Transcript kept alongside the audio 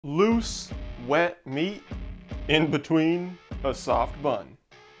Loose, wet meat in between a soft bun.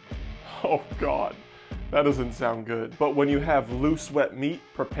 Oh God, that doesn't sound good. But when you have loose, wet meat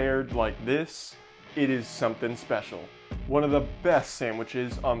prepared like this, it is something special. One of the best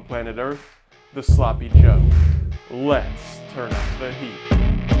sandwiches on planet Earth, the Sloppy Joe. Let's turn up the heat.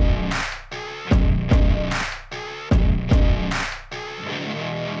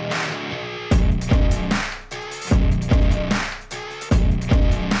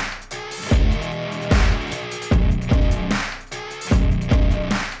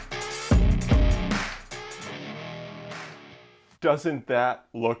 Doesn't that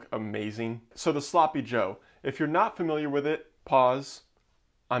look amazing? So the Sloppy Joe, if you're not familiar with it, pause,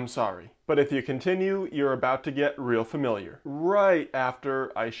 I'm sorry. But if you continue, you're about to get real familiar. Right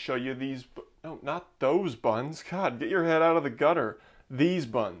after I show you these, no, not those buns. God, get your head out of the gutter. These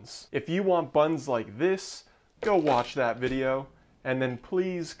buns. If you want buns like this, go watch that video, and then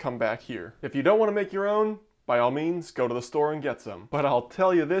please come back here. If you don't want to make your own, by all means, go to the store and get some. But I'll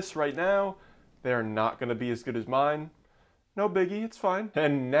tell you this right now, they're not going to be as good as mine. No biggie, it's fine.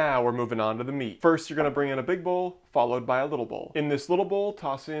 And now we're moving on to the meat. First, you're gonna bring in a big bowl, followed by a little bowl. In this little bowl,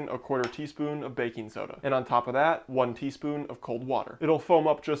 toss in a 1/4 teaspoon of baking soda. And on top of that, 1 teaspoon of cold water. It'll foam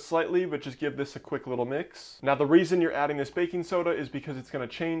up just slightly, but just give this a quick little mix. Now the reason you're adding this baking soda is because it's gonna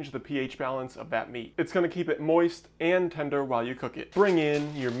change the pH balance of that meat. It's gonna keep it moist and tender while you cook it. Bring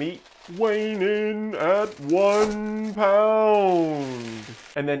in your meat, weighing in at 1 pound.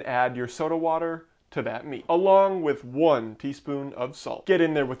 And then add your soda water to that meat, along with 1 teaspoon of salt. Get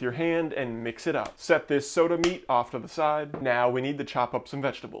in there with your hand and mix it up. Set this soda meat off to the side. Now we need to chop up some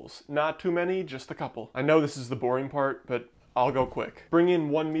vegetables. Not too many, just a couple. I know this is the boring part, but I'll go quick. Bring in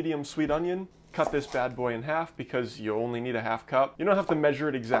 1 medium sweet onion. Cut this bad boy in half because you only need a 1/2 cup. You don't have to measure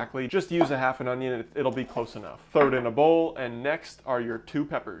it exactly, just use a 1/2 an onion, it'll be close enough. Throw it in a bowl, and next are your 2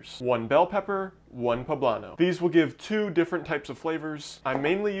 peppers. 1 bell pepper, 1 poblano. These will give 2 different types of flavors. I'm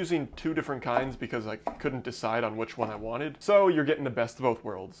mainly using 2 different kinds because I couldn't decide on which one I wanted, so you're getting the best of both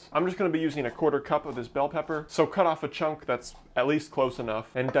worlds. I'm just gonna be using a 1/4 cup of this bell pepper, so cut off a chunk that's at least close enough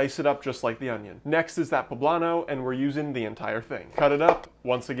and dice it up just like the onion. Next is that poblano, and we're using the entire thing. Cut it up,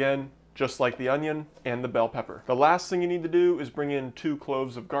 once again, just like the onion and the bell pepper. The last thing you need to do is bring in 2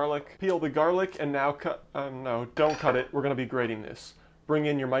 cloves of garlic. Peel the garlic and now cut, no, don't cut it. We're gonna be grating this. Bring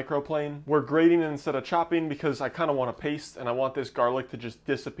in your microplane. We're grating instead of chopping because I kind of want a paste and I want this garlic to just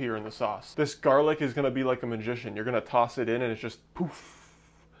disappear in the sauce. This garlic is gonna be like a magician. You're gonna toss it in and it's just poof,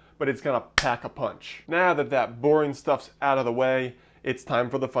 but it's gonna pack a punch. Now that that boring stuff's out of the way, it's time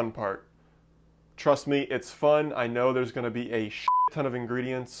for the fun part. Trust me, it's fun. I know there's gonna be a ton of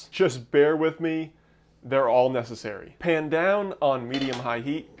ingredients. Just bear with me. They're all necessary. Pan down on medium-high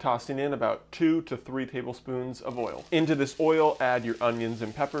heat, tossing in about 2 to 3 tablespoons of oil. Into this oil, add your onions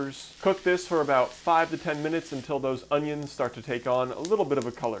and peppers. Cook this for about 5 to 10 minutes until those onions start to take on a little bit of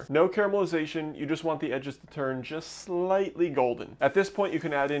a color. No caramelization, you just want the edges to turn just slightly golden. At this point, you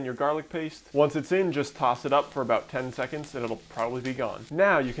can add in your garlic paste. Once it's in, just toss it up for about 10 seconds and it'll probably be gone.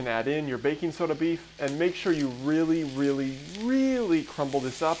 Now you can add in your baking soda beef and make sure you really crumble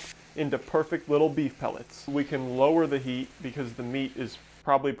this up into perfect little beef pellets. We can lower the heat because the meat is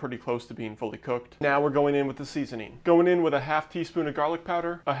probably pretty close to being fully cooked. Now we're going in with the seasoning. Going in with a 1/2 teaspoon of garlic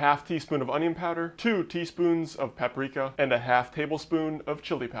powder, a 1/2 teaspoon of onion powder, 2 teaspoons of paprika, and a 1/2 tablespoon of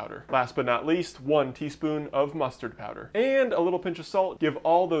chili powder. Last but not least, 1 teaspoon of mustard powder. And a little pinch of salt. Give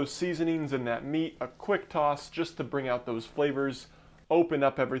all those seasonings and that meat a quick toss just to bring out those flavors, open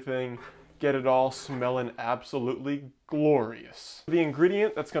up everything, get it all smelling absolutely glorious. The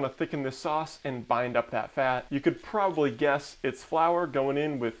ingredient that's gonna thicken this sauce and bind up that fat, you could probably guess it's flour, going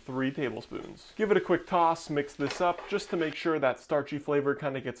in with 3 tablespoons. Give it a quick toss, mix this up just to make sure that starchy flavor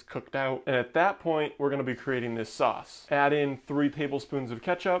kind of gets cooked out. And at that point, we're gonna be creating this sauce. Add in 3 tablespoons of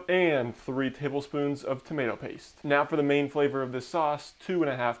ketchup and 3 tablespoons of tomato paste. Now for the main flavor of this sauce,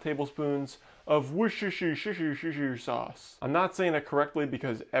 2.5 tablespoons of Worcestershire sauce. I'm not saying it correctly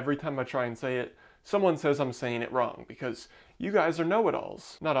because every time I try and say it, someone says I'm saying it wrong because you guys are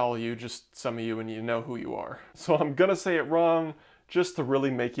know-it-alls. Not all of you, just some of you, and you know who you are. So I'm gonna say it wrong just to really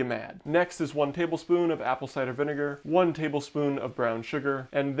make you mad. Next is 1 tablespoon of apple cider vinegar, 1 tablespoon of brown sugar,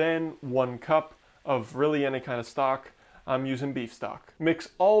 and then 1 cup of really any kind of stock. I'm using beef stock. Mix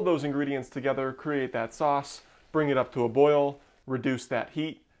all those ingredients together, create that sauce, bring it up to a boil, reduce that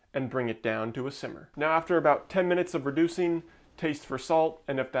heat, and bring it down to a simmer. Now after about 10 minutes of reducing, taste for salt,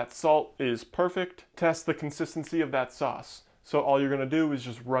 and if that salt is perfect, test the consistency of that sauce. So all you're gonna do is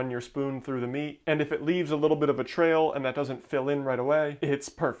just run your spoon through the meat, and if it leaves a little bit of a trail and that doesn't fill in right away, it's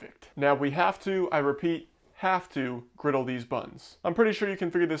perfect. Now we have to, I repeat, have to griddle these buns. I'm pretty sure you can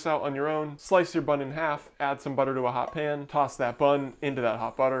figure this out on your own. Slice your bun in half, add some butter to a hot pan, toss that bun into that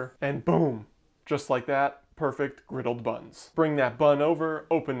hot butter, and boom, just like that, perfect griddled buns. Bring that bun over,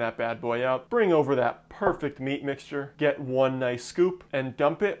 open that bad boy up, bring over that perfect meat mixture, get one nice scoop, and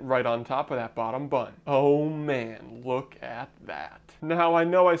dump it right on top of that bottom bun. Oh man, look at that. Now I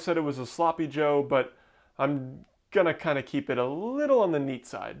know I said it was a sloppy Joe, but I'm gonna kind of keep it a little on the neat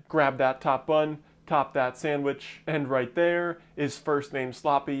side. Grab that top bun, top that sandwich, and right there is first name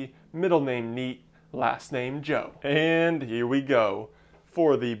Sloppy, middle name Neat, last name Joe. And here we go.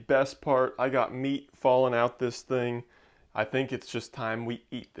 For the best part, I got meat falling out this thing. I think it's just time we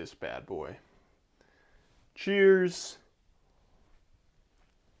eat this bad boy. Cheers.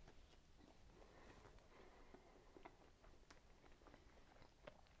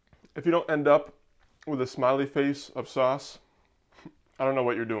 If you don't end up with a smiley face of sauce, I don't know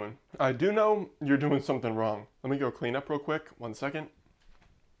what you're doing. I do know you're doing something wrong. Let me go clean up real quick. 1 second.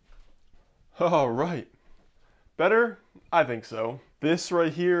 All right. Better? I think so. This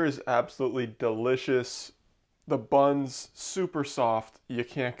right here is absolutely delicious. The buns, super soft. You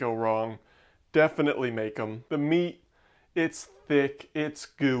can't go wrong. Definitely make them. The meat, it's thick, it's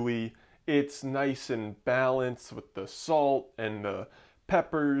gooey, it's nice and balanced with the salt and the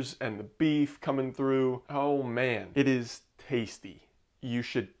peppers and the beef coming through. Oh man, it is tasty. You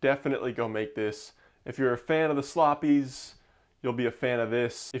should definitely go make this. If you're a fan of the sloppies, you'll be a fan of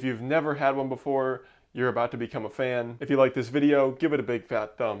this. If you've never had one before, you're about to become a fan. If you like this video, give it a big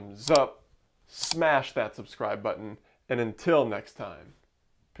fat thumbs up, smash that subscribe button, and until next time,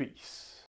 peace.